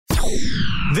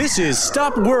This is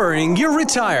Stop Worrying, You're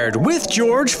Retired with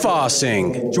George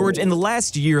Fossing. George, in the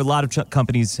last year, a lot of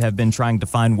companies have been trying to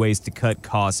find ways to cut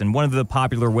costs, and one of the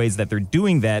popular ways that they're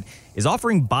doing that is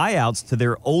offering buyouts to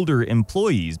their older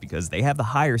employees because they have the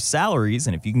higher salaries,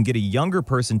 and if you can get a younger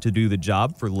person to do the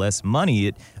job for less money,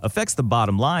 it affects the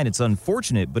bottom line. It's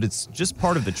unfortunate, but it's just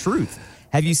part of the truth.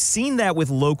 Have you seen that with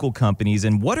local companies,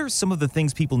 and what are some of the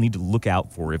things people need to look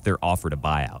out for if they're offered a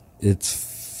buyout? It's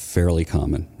fairly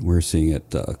common. We're seeing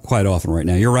it quite often right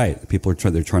now. You're right. People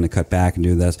they're trying to cut back and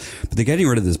do this, but they're getting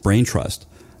rid of this brain trust.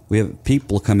 We have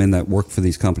people come in that work for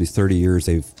these companies 30 years.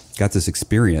 They've got this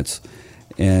experience,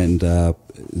 and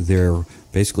they're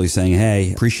basically saying,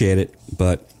 hey, appreciate it,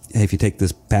 but hey, if you take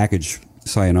this package,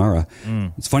 sayonara.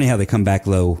 It's funny how they come back,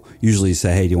 though. Usually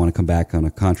say, hey, do you want to come back on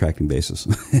a contracting basis?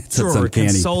 It's sure,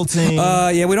 consulting.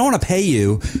 Yeah, we don't want to pay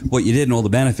you what you did and all the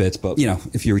benefits, but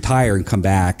if you retire and come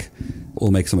back, we'll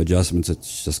make some adjustments.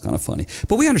 It's just kind of funny.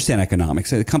 But we understand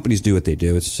economics. The companies do what they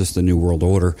do. It's just the new world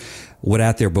order. What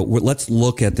out there? But let's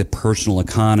look at the personal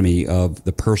economy of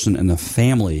the person and the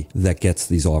family that gets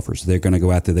these offers. They're going to go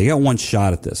out there. They got one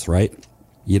shot at this, right?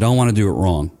 You don't want to do it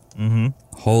wrong. Mm-hmm.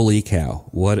 Holy cow,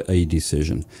 what a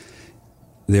decision.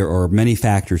 There are many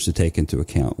factors to take into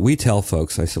account. We tell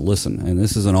folks, I said, listen, and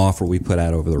this is an offer we put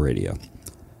out over the radio.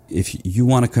 If you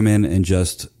want to come in and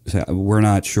just say, we're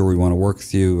not sure we want to work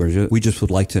with you, or we just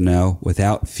would like to know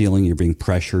without feeling you're being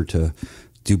pressured to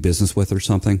do business with or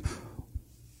something,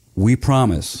 we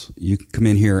promise you can come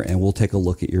in here and we'll take a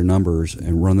look at your numbers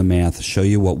and run the math, show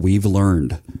you what we've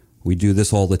learned. We do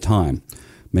this all the time.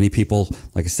 Many people,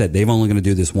 like I said, they've only going to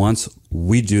do this once.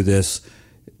 We do this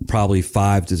probably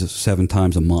 5 to 7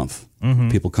 times a month. Mm-hmm.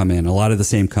 People come in. A lot of the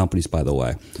same companies, by the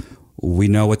way. We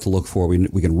know what to look for.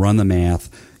 We can run the math.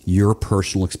 Your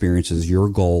personal experiences, your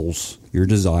goals, your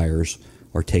desires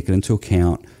are taken into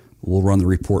account. We'll run the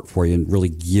report for you and really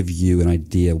give you an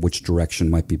idea which direction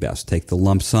might be best. Take the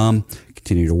lump sum,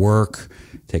 continue to work,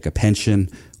 take a pension.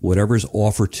 Whatever is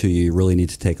offered to you, you really need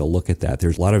to take a look at that.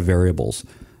 There's a lot of variables.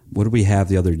 What did we have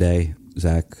the other day,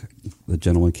 Zach? The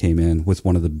gentleman came in with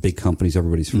one of the big companies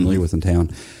everybody's familiar with in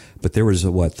town. But there was,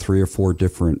 3 or 4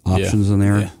 different options in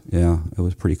there? Yeah, it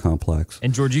was pretty complex.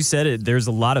 And, George, you said it. There's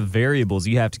a lot of variables.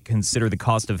 You have to consider the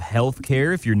cost of health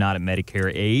care if you're not at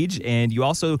Medicare age. And you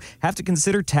also have to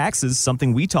consider taxes,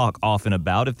 something we talk often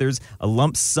about. If there's a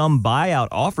lump sum buyout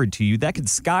offered to you, that could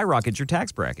skyrocket your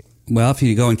tax bracket. Well, if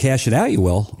you go and cash it out, you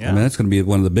will. Yeah. I mean, that's going to be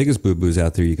one of the biggest boo-boos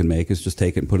out there you can make is just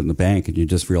take it and put it in the bank, and you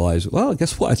just realize, well,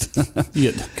 guess what?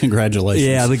 Congratulations.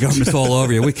 Yeah, the government's all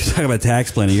over you. We can talk about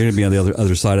tax planning. You're going to be on the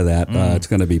other side of that. It's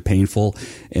going to be painful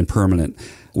and permanent.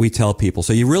 We tell people.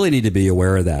 So you really need to be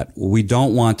aware of that. We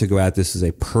don't want to go out. This is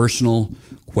a personal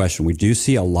question. We do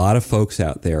see a lot of folks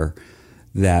out there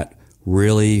that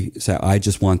really say, I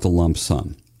just want the lump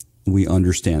sum. We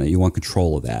understand that. You want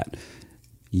control of that.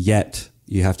 Yet,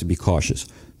 you have to be cautious.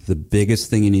 The biggest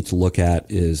thing you need to look at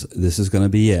is this is going to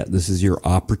be it. This is your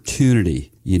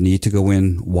opportunity. You need to go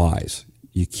in wise.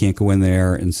 You can't go in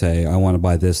there and say, I want to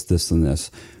buy this, this, and this.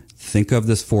 Think of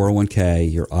this 401k,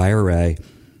 your IRA.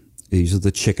 These are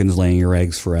the chickens laying your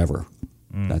eggs forever.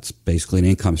 That's basically an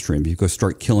income stream. You go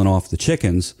start killing off the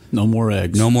chickens. No more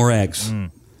eggs. No more eggs.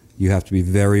 You have to be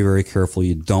very, very careful.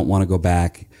 You don't want to go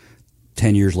back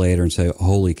 10 years later and say,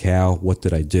 holy cow, what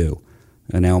did I do?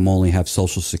 And now I'm only have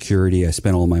Social Security. I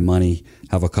spent all my money,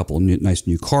 have a couple of nice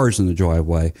new cars in the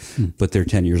driveway, but they're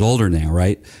 10 years older now,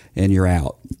 right? And you're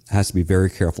out. Has to be very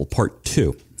careful. Part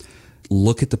 2,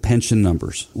 look at the pension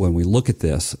numbers. When we look at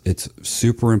this, it's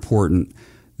super important.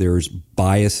 There's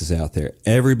biases out there.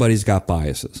 Everybody's got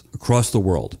biases across the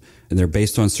world, and they're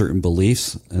based on certain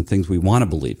beliefs and things we want to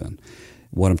believe in.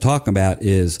 What I'm talking about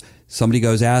is somebody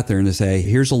goes out there and they say,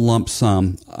 here's a lump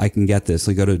sum. I can get this.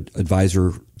 They go to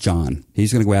advisor John.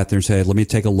 He's going to go out there and say, let me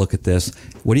take a look at this.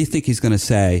 What do you think he's going to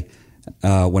say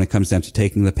when it comes down to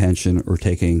taking the pension or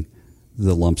taking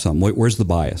the lump sum? Where's the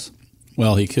bias?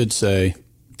 Well, he could say,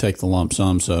 take the lump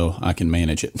sum so I can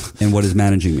manage it. And what does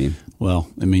managing mean? Well,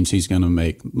 it means he's going to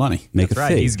make money. That's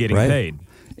right. He's getting paid.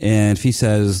 And if he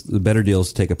says the better deal is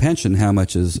to take a pension, how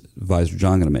much is advisor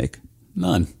John going to make?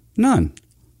 None.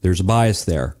 There's a bias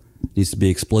there. It needs to be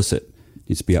explicit. It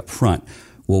needs to be up front.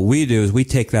 What we do is we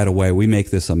take that away. We make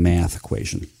this a math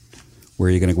equation where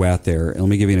you're going to go out there. And let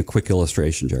me give you a quick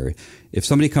illustration, Jerry. If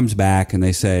somebody comes back and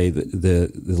they say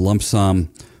the lump sum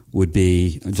would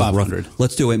be $500.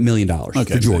 Let's do $1 million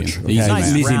for George. Okay?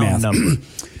 Nice Easy math. number.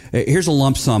 Here's a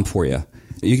lump sum for you.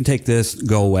 You can take this,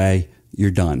 go away,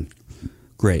 you're done.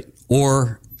 Great.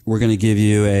 Or we're going to give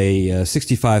you a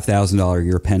 $65,000 a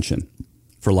year pension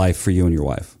for life for you and your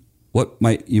wife. What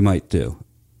might you do?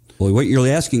 Well, what you're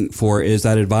asking for is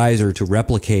that advisor to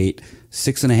replicate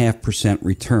 6.5%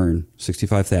 return,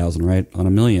 65,000, right, on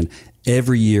 $1 million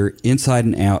every year, inside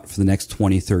and out for the next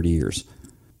 20, 30 years.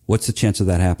 What's the chance of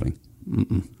that happening?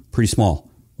 Pretty small,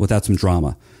 without some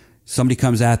drama. Somebody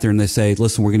comes out there and they say,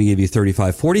 listen, we're going to give you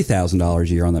 $35,000, $40,000 a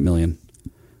year on that $1 million.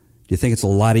 Do you think it's a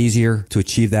lot easier to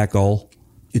achieve that goal?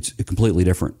 It's completely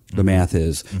different. The math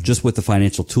is. Just with the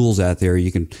financial tools out there,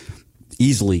 you can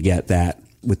easily get that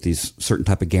with these certain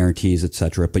type of guarantees, et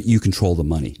cetera, but you control the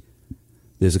money.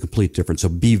 There's a complete difference. So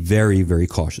be very, very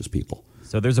cautious, people.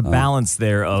 So there's a balance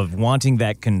there of wanting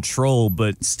that control,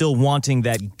 but still wanting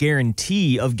that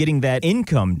guarantee of getting that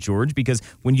income, George, because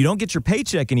when you don't get your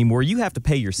paycheck anymore, you have to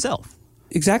pay yourself.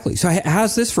 Exactly. So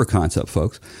how's this for a concept,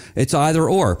 folks? It's either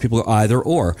or. People go either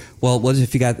or. Well, what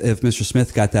if Mr.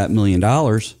 Smith got that $1 million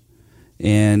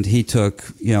and he took,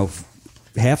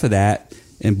 half of that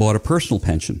and bought a personal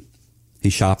pension? He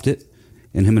shopped it,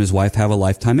 and him and his wife have a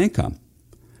lifetime income.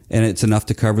 And it's enough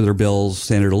to cover their bills,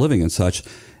 standard of living and such.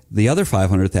 The other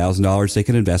 $500,000 they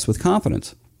can invest with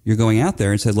confidence. You're going out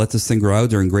there and said, let this thing grow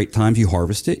during great times. You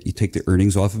harvest it. You take the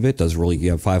earnings off of it. You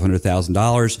have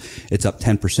 $500,000. It's up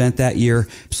 10% that year.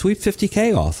 Sweep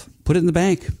 $50K off. Put it in the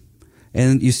bank.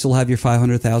 And you still have your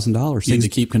 $500,000. You need to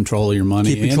keep control of your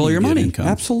money. Keep control of your money. Income.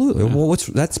 Absolutely. Yeah. Well,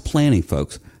 that's planning,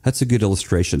 folks. That's a good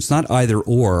illustration. It's not either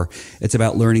or. It's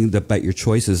about learning about your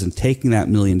choices and taking that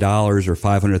 $1 million or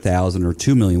 $500,000 or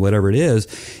 $2 million, whatever it is,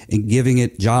 and giving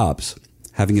it jobs,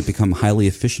 having it become highly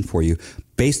efficient for you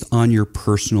based on your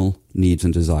personal needs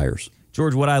and desires.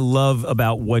 George, what I love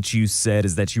about what you said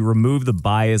is that you remove the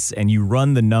bias and you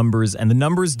run the numbers, and the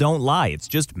numbers don't lie. It's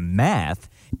just math.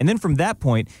 And then from that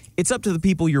point, it's up to the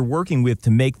people you're working with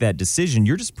to make that decision.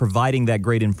 You're just providing that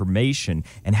great information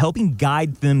and helping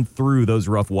guide them through those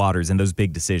rough waters and those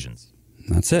big decisions.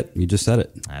 That's it. You just said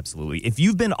it. Absolutely. If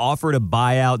you've been offered a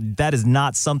buyout, that is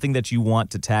not something that you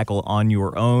want to tackle on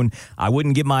your own. I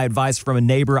wouldn't get my advice from a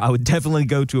neighbor. I would definitely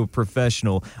go to a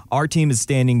professional. Our team is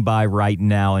standing by right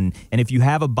now. And if you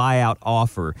have a buyout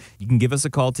offer, you can give us a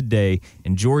call today,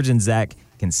 and George and Zach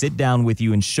can sit down with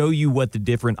you and show you what the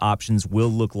different options will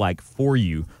look like for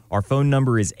you. Our phone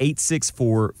number is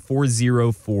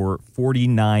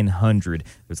 864-404-4900.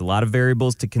 There's a lot of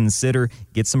variables to consider.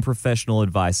 Get some professional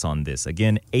advice on this.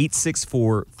 Again,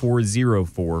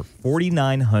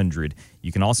 864-404-4900.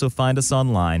 You can also find us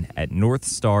online at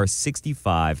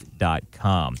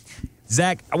northstar65.com.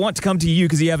 Zach, I want to come to you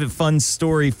because you have a fun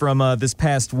story from this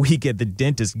past week at the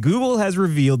dentist. Google has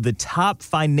revealed the top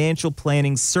financial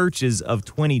planning searches of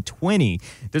 2020.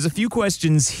 There's a few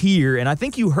questions here, and I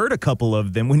think you heard a couple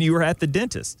of them when you were at the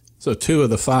dentist. So 2 of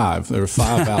the 5, there were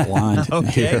 5 outlined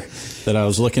here that I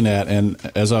was looking at, and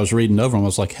as I was reading over them, I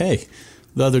was like, hey,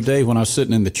 the other day when I was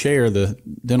sitting in the chair, the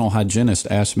dental hygienist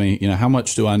asked me, how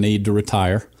much do I need to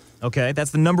retire? Okay,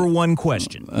 that's the number one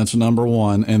question. That's number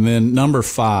 1. And then number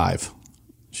 5.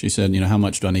 She said, how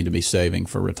much do I need to be saving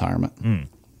for retirement?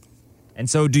 And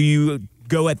so do you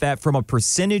go at that from a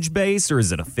percentage base, or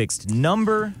is it a fixed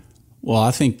number? Well,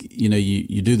 I think,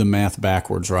 you do the math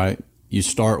backwards, right? You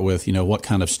start with, what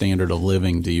kind of standard of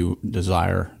living do you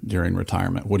desire during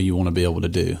retirement? What do you want to be able to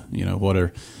do? What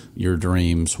are your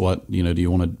dreams? What, do you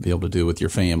want to be able to do with your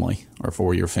family or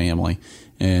for your family?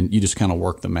 And you just kind of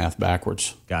work the math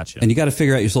backwards. Gotcha. And you got to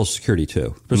figure out your Social Security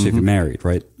too, especially if you're married,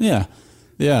 right? Yeah.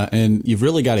 Yeah, and you've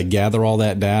really got to gather all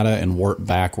that data and work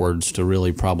backwards to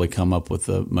really probably come up with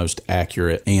the most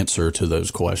accurate answer to those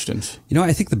questions.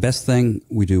 I think the best thing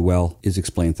we do well is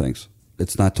explain things.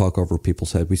 It's not talk over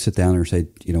people's head. We sit down there and say,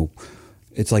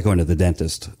 it's like going to the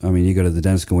dentist. I mean, you go to the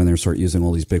dentist, go in there and start using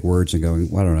all these big words and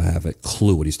going, why don't I have a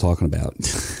clue what he's talking about?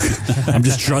 I'm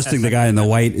just trusting the guy in the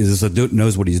white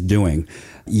knows what he's doing.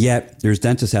 Yet there's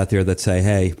dentists out there that say,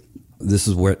 hey, this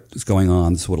is what's going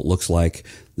on. This is what it looks like.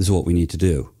 This is what we need to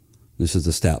do. This is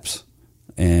the steps.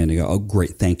 And you go, oh,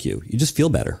 great, thank you. You just feel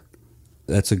better.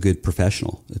 That's a good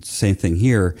professional. It's the same thing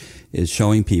here, is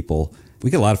showing people. We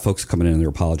get a lot of folks coming in and they're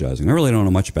apologizing. I really don't know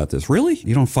much about this. Really?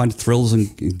 You don't find thrills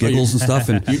and giggles and stuff?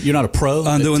 And you're not a pro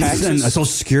on doing taxes? And Social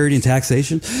Security and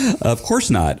taxation? Of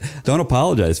course not. Don't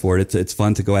apologize for it. It's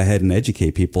fun to go ahead and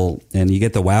educate people. And you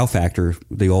get the wow factor,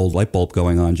 the old light bulb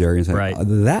going on, Jerry. And say, right.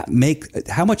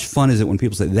 How much fun is it when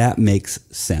people say, that makes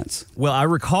sense? Well, I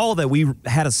recall that we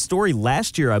had a story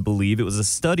last year, I believe. It was a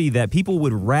study that people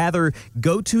would rather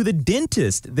go to the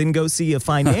dentist than go see a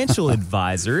financial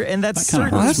advisor. And that's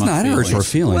certainly... Well, that's not ours.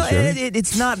 Feelings, well,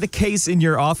 it's not the case in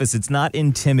your office. It's not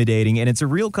intimidating, and it's a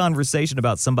real conversation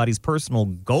about somebody's personal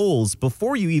goals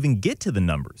before you even get to the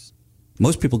numbers.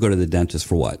 Most people go to the dentist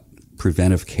for what?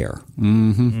 Preventive care.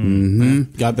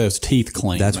 Got those teeth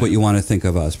clean. That's what you want to think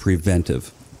of us,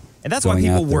 preventive. And that's why going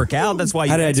people out there. work out. That's why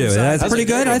you How did I do? exercise. That's pretty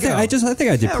good. I think I did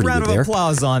pretty round good of there.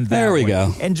 applause on that. There we one.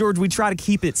 go. And George, we try to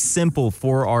keep it simple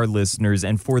for our listeners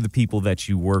and for the people that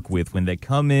you work with. When they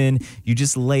come in, you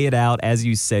just lay it out, as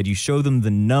you said. You show them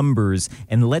the numbers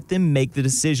and let them make the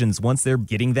decisions once they're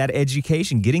getting that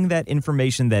education, getting that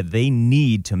information that they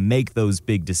need to make those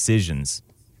big decisions.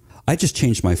 I just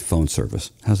changed my phone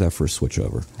service. How's that for a switch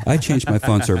over? I changed my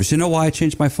phone service. You know why I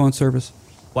changed my phone service?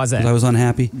 Why's that? Because I was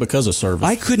unhappy. Because of service.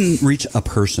 I couldn't reach a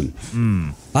person.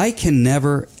 I can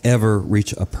never, ever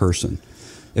reach a person.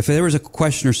 If there was a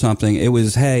question or something, it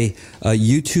was, hey,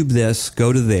 YouTube this,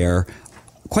 go to there.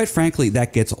 Quite frankly,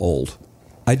 that gets old.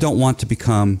 I don't want to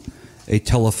become a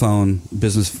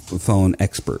business phone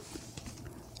expert.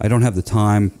 I don't have the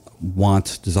time,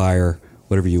 want, desire,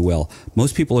 whatever you will.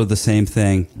 Most people are the same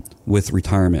thing with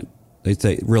retirement. They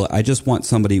say, really, I just want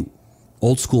somebody,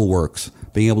 old school works,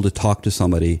 being able to talk to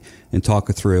somebody and talk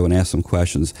it through and ask them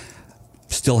questions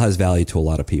still has value to a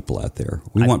lot of people out there.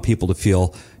 We want people to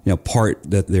feel,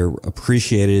 that they're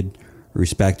appreciated,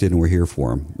 respected, and we're here for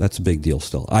them. That's a big deal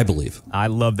still, I believe. I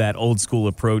love that old school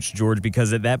approach, George,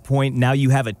 because at that point, now you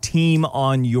have a team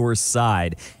on your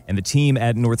side. And the team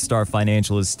at North Star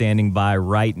Financial is standing by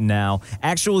right now.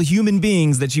 Actual human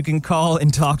beings that you can call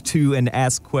and talk to and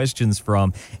ask questions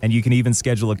from. And you can even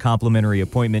schedule a complimentary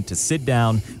appointment to sit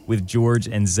down with George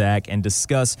and Zach and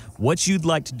discuss what you'd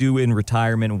like to do in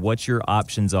retirement, what your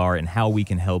options are, and how we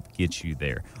can help get you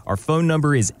there. Our phone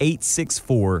number is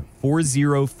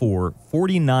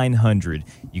 864-404-4900.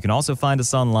 You can also find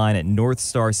us online at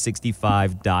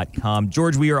northstar65.com.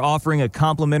 George, we are offering a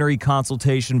complimentary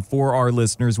consultation for our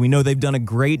listeners. We know they've done a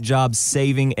great job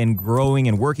saving and growing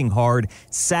and working hard,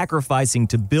 sacrificing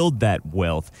to build that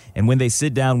wealth. And when they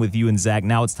sit down with you and Zach,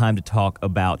 now it's time to talk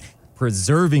about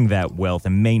preserving that wealth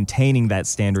and maintaining that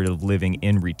standard of living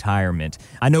in retirement.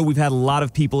 I know we've had a lot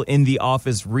of people in the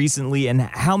office recently, and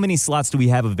how many slots do we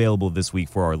have available this week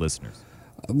for our listeners?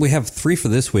 We have 3 for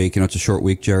this week. It's a short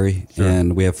week, Jerry,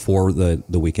 and we have 4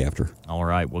 the week after. All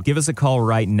right. Well, give us a call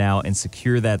right now and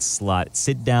secure that slot.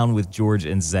 Sit down with George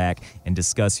and Zach and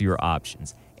discuss your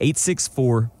options.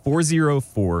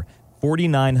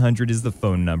 864-404-4900 is the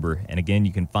phone number. And again,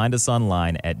 you can find us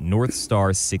online at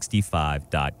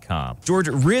northstar65.com. George,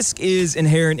 risk is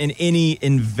inherent in any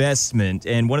investment.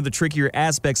 And one of the trickier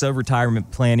aspects of retirement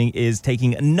planning is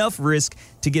taking enough risk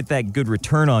to get that good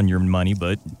return on your money,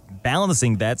 but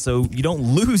balancing that so you don't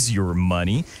lose your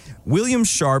money. William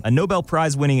Sharpe, a Nobel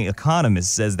Prize-winning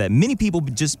economist, says that many people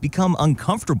just become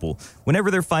uncomfortable whenever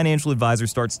their financial advisor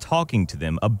starts talking to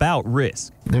them about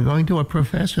risk. They're going to a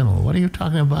professional. What are you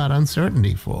talking about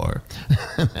uncertainty for?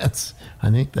 I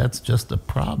think that's just a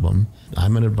problem.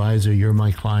 I'm an advisor. You're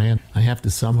my client. I have to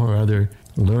somehow or other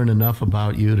learn enough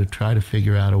about you to try to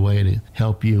figure out a way to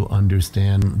help you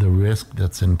understand the risk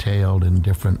that's entailed in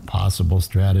different possible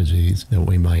strategies that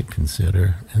we might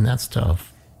consider. And that's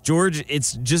tough. George,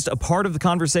 it's just a part of the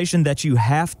conversation that you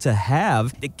have to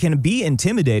have. It can be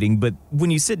intimidating, but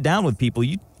when you sit down with people,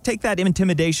 you take that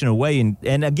intimidation away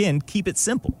and again, keep it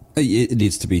simple. It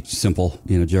needs to be simple,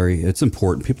 Jerry. It's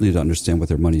important. People need to understand what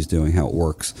their money's doing, how it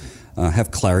works.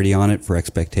 Have clarity on it for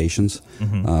expectations.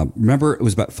 Remember, it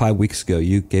was about 5 weeks ago,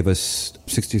 you gave us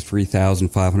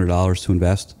 $63,500 to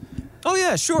invest. Oh,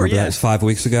 yeah, sure. Remember Yeah. that was 5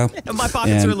 weeks ago? Yeah, my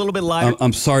pockets are a little bit lighter.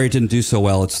 I'm sorry it didn't do so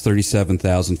well. It's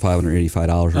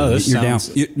 $37,585. Oh,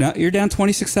 You're down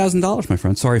 $26,000, my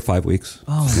friend. Sorry, 5 weeks.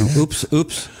 Oh,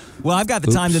 Oops. Well, I've got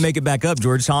the time to make it back up,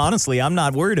 George. Honestly, I'm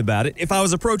not worried about it. If I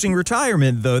was approaching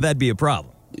retirement, though, that'd be a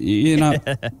problem. You're not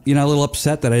a little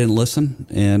upset that I didn't listen,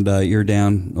 and you're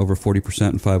down over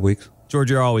 40% in 5 weeks? George,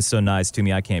 you're always so nice to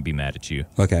me. I can't be mad at you.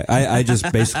 Okay. I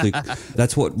just basically,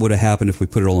 that's what would have happened if we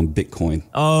put it all in Bitcoin.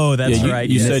 Oh, that's right.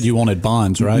 You said you wanted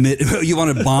bonds, right? You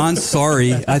wanted bonds?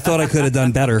 Sorry. I thought I could have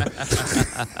done better.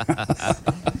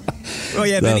 Oh,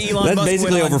 yeah, then Elon that's Musk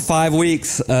basically went on. over 5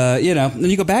 weeks. And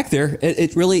you go back there,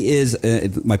 it really is,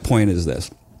 my point is this.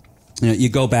 You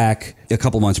go back a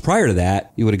couple months prior to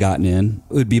that, you would have gotten in,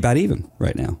 it would be about even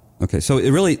right now. Okay, so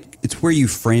it's where you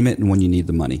frame it and when you need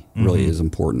the money really is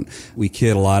important. We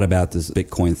kid a lot about this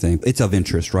Bitcoin thing. It's of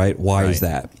interest, right? Why is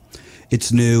that?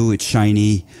 It's new, it's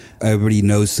shiny. Everybody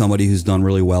knows somebody who's done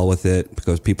really well with it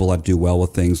because people that do well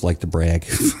with things like to brag.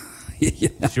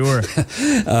 Sure.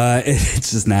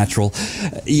 It's just natural.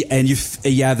 And you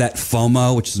have that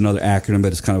FOMO, which is another acronym,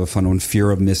 but it's kind of a fun one, fear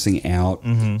of missing out.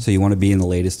 So you want to be in the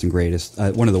latest and greatest.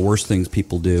 One of the worst things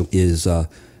people do is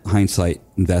hindsight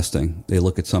investing. They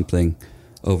look at something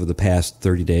over the past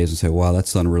 30 days and say, wow,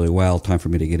 that's done really well. Time for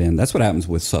me to get in. That's what happens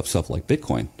with stuff like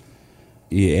Bitcoin.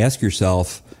 You ask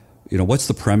yourself, what's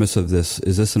the premise of this?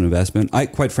 Is this an investment?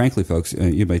 Quite frankly, folks,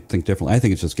 you might think differently. I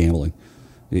think it's just gambling.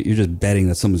 You're just betting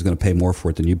that someone's going to pay more for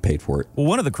it than you paid for it. Well,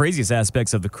 one of the craziest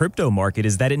aspects of the crypto market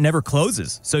is that it never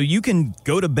closes. So you can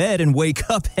go to bed and wake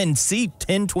up and see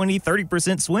 10, 20,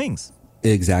 30% swings.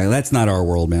 Exactly. That's not our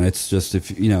world, man. It's just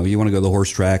if you want to go to the horse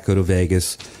track, go to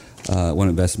Vegas, want to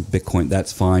invest in Bitcoin,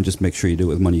 that's fine. Just make sure you do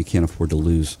it with money you can't afford to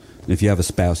lose. And if you have a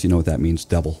spouse, you know what that means,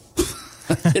 double.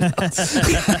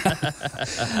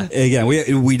 Again,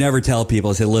 we never tell people.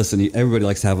 I say, listen, everybody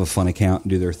likes to have a fun account and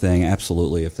do their thing.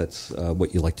 Absolutely, if that's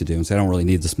what you like to do. And say, I don't really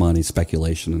need this money,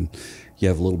 speculation, and you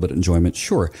have a little bit of enjoyment,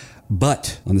 sure.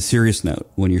 But on the serious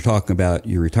note, when you're talking about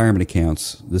your retirement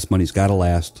accounts, this money's got to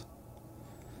last.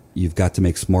 You've got to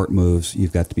make smart moves.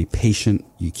 You've got to be patient.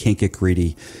 You can't get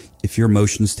greedy. If your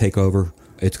emotions take over,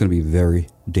 it's going to be very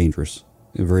dangerous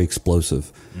and very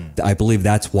explosive. I believe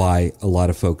that's why a lot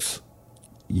of folks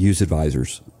use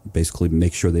advisors, basically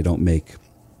make sure they don't make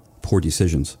poor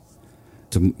decisions.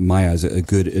 To my eyes, a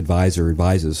good advisor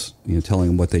advises, telling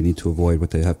them what they need to avoid,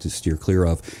 what they have to steer clear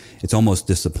of. It's almost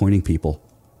disappointing people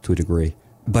to a degree.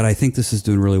 But I think this is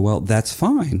doing really well. That's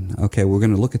fine. Okay, we're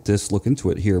going to look at this, look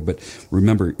into it here. But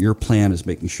remember, your plan is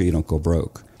making sure you don't go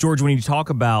broke. George, when you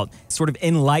talk about sort of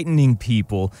enlightening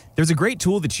people, there's a great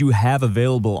tool that you have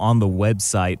available on the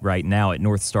website right now at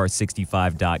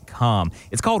northstar65.com.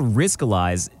 It's called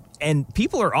Riskalyze. And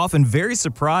people are often very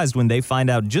surprised when they find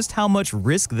out just how much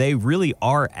risk they really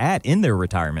are at in their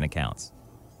retirement accounts.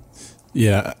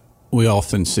 Yeah, we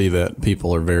often see that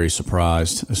people are very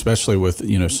surprised, especially with,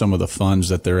 some of the funds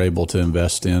that they're able to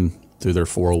invest in through their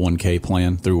 401k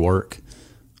plan through work.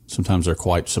 Sometimes they're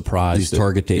quite surprised. These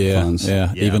target date funds.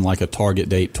 Yeah, even like a target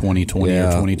date 2020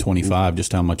 or 2025,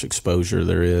 just how much exposure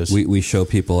there is. We show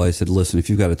people, I said, listen, if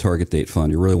you've got a target date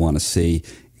fund, you really want to see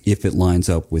if it lines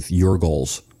up with your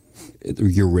goals,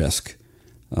 your risk.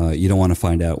 You don't want to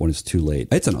find out when it's too late.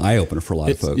 It's an eye-opener for a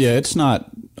lot of folks. Yeah, it's not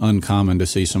uncommon to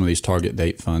see some of these target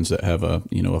date funds that have a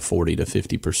 40 to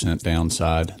 50%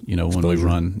 downside.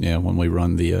 When we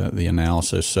run the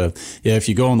analysis. So if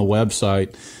you go on the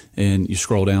website and you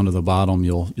scroll down to the bottom,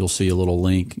 you'll see a little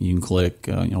link. You can click,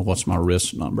 what's my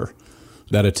risk number?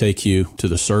 That'll take you to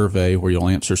the survey where you'll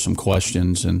answer some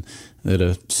questions and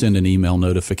that'll send an email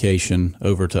notification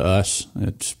over to us.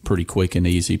 It's pretty quick and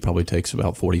easy. Probably takes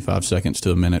about 45 seconds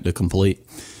to a minute to complete.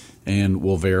 And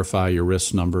we'll verify your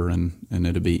risk number and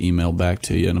it'll be emailed back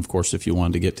to you. And of course, if you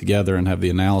wanted to get together and have the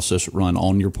analysis run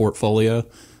on your portfolio,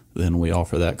 then we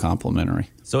offer that complimentary.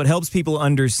 So it helps people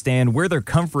understand where their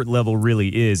comfort level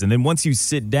really is. And then once you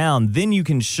sit down, then you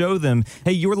can show them,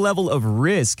 hey, your level of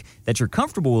risk that you're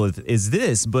comfortable with is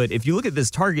this. But if you look at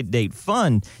this target date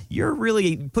fund, you're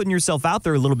really putting yourself out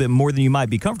there a little bit more than you might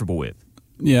be comfortable with.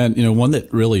 Yeah, one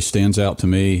that really stands out to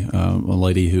me, a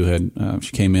lady who had,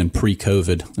 she came in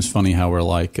pre-COVID. It's funny how we're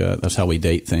like, that's how we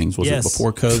date things. Was it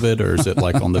before COVID or is it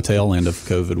like on the tail end of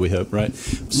COVID, we hope, right?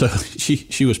 So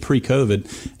she was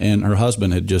pre-COVID and her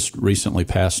husband had just recently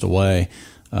passed away,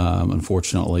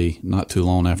 unfortunately, not too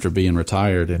long after being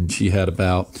retired. And she had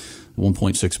about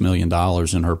 $1.6 million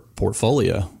in her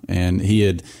portfolio. And he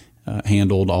had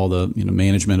handled all the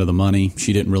management of the money.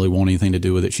 She didn't really want anything to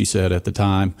do with it, she said at the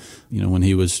time, when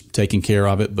he was taking care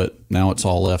of it, but now it's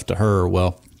all left to her.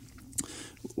 Well,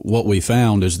 what we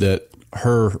found is that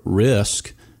her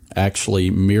risk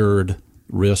actually mirrored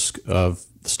risk of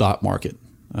the stock market,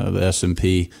 the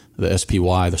S&P, the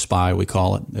SPY, the SPY we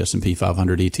call it, the S&P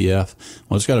 500 ETF.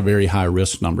 Well, it's got a very high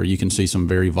risk number. You can see some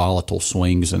very volatile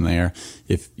swings in there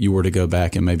if you were to go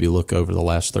back and maybe look over the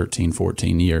last 13,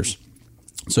 14 years.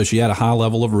 So she had a high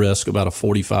level of risk, about a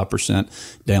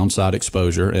 45% downside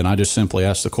exposure. And I just simply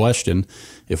asked the question,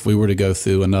 if we were to go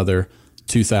through another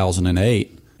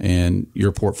 2008 and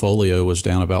your portfolio was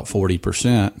down about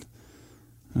 40%, it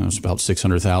was about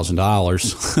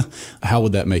 $600,000, how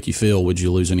would that make you feel? Would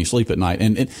you lose any sleep at night?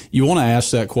 And you want to ask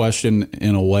that question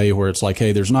in a way where it's like,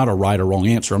 hey, there's not a right or wrong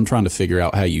answer. I'm trying to figure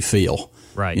out how you feel.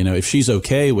 Right. If she's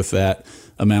okay with that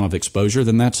amount of exposure,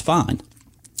 then that's fine.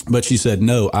 But she said,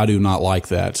 no, I do not like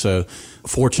that. So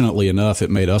fortunately enough, it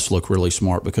made us look really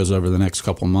smart because over the next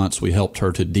couple of months, we helped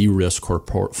her to de-risk her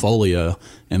portfolio.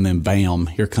 And then bam,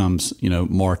 here comes,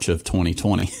 March of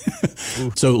 2020.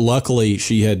 So luckily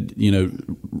she had,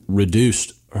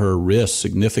 reduced her risk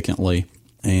significantly.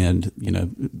 And,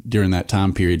 during that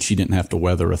time period, she didn't have to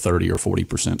weather a 30 or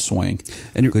 40% swing.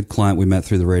 And a good client we met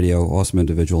through the radio, awesome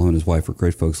individual, who and his wife are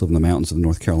great folks, live in the mountains of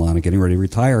North Carolina, getting ready to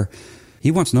retire. He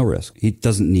wants no risk. He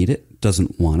doesn't need it,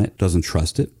 doesn't want it, doesn't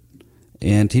trust it.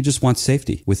 And he just wants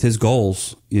safety. With his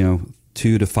goals, 2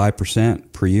 to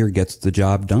 5% per year gets the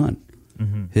job done.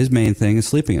 Mm-hmm. His main thing is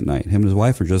sleeping at night. Him and his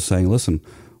wife are just saying, listen,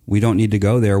 We don't need to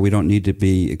go there. We don't need to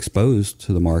be exposed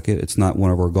to the market. It's not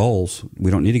one of our goals.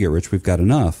 We don't need to get rich. We've got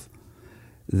enough.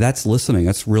 That's listening.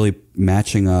 That's really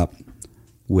matching up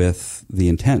with the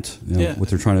intent, what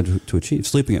they're trying to achieve,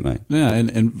 sleeping at night. Yeah,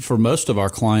 and for most of our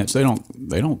clients, they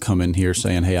don't come in here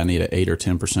saying, hey, I need an 8 or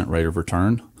 10% rate of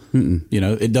return. Mm-mm.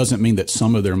 It doesn't mean that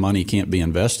some of their money can't be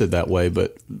invested that way,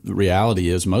 but the reality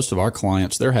is most of our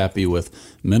clients, they're happy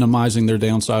with minimizing their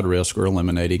downside risk or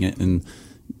eliminating it and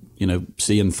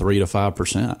seeing 3 to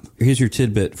 5%. Here's your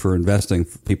tidbit for investing.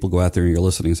 People go out there and you're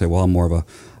listening and say, well, I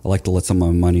like to let some of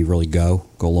my money really go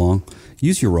long.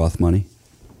 Use your Roth money,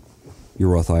 your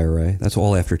Roth IRA. That's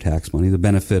all after-tax money. The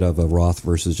benefit of a Roth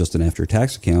versus just an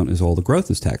after-tax account is all the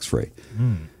growth is tax-free.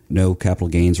 No capital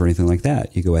gains or anything like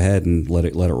that. You go ahead and let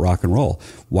it rock and roll.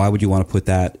 Why would you want to put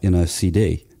that in a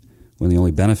CD when the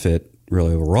only benefit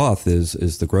really of a Roth is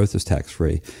the growth is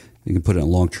tax-free? You can put it in a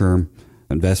long-term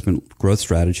investment growth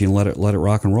strategy and let it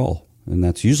rock and roll. And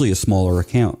that's usually a smaller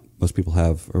account. Most people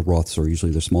have Roths are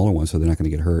usually the smaller ones, so they're not going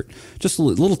to get hurt. Just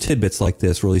little tidbits like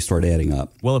this really start adding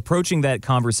up. Well, approaching that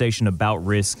conversation about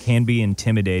risk can be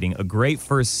intimidating. A great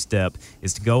first step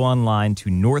is to go online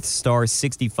to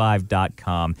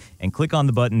northstar65.com and click on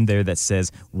the button there that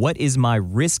says, what is my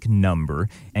risk number?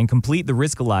 And complete the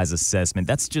Riskalyze assessment.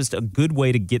 That's just a good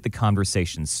way to get the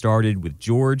conversation started with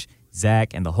George,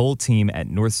 Zach, and the whole team at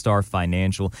North Star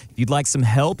Financial. If you'd like some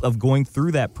help of going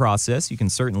through that process, you can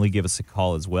certainly give us a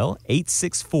call as well,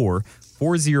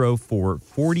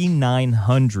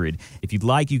 864-404-4900. If you'd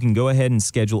like, you can go ahead and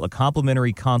schedule a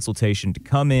complimentary consultation to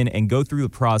come in and go through the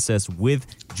process with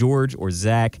George or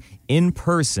Zach in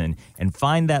person and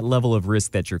find that level of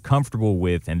risk that you're comfortable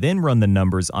with and then run the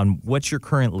numbers on what you're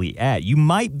currently at. You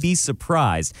might be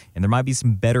surprised, and there might be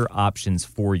some better options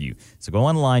for you. So go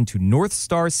online to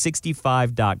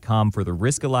northstar65.com for the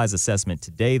Riskalyze assessment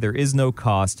today. There is no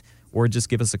cost, or just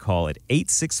give us a call at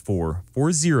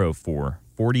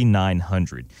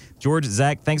 864-404-4900. George,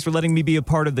 Zach, thanks for letting me be a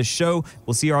part of the show.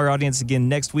 We'll see our audience again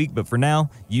next week, but for now,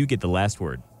 you get the last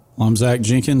word. Well, I'm Zach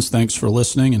Jenkins. Thanks for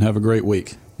listening and have a great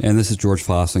week. And this is George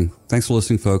Fossing. Thanks for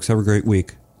listening, folks. Have a great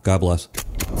week. God bless.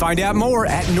 Find out more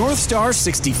at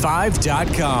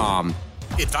northstar65.com.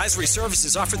 Advisory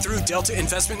services offered through Delta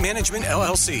Investment Management,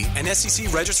 LLC, an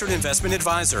SEC-registered investment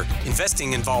advisor.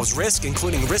 Investing involves risk,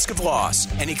 including risk of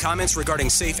loss. Any comments regarding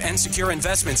safe and secure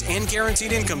investments and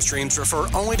guaranteed income streams refer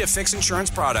only to fixed insurance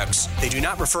products. They do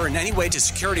not refer in any way to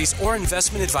securities or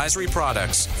investment advisory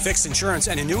products. Fixed insurance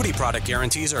and annuity product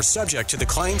guarantees are subject to the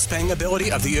claims-paying ability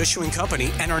of the issuing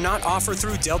company and are not offered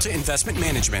through Delta Investment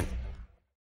Management.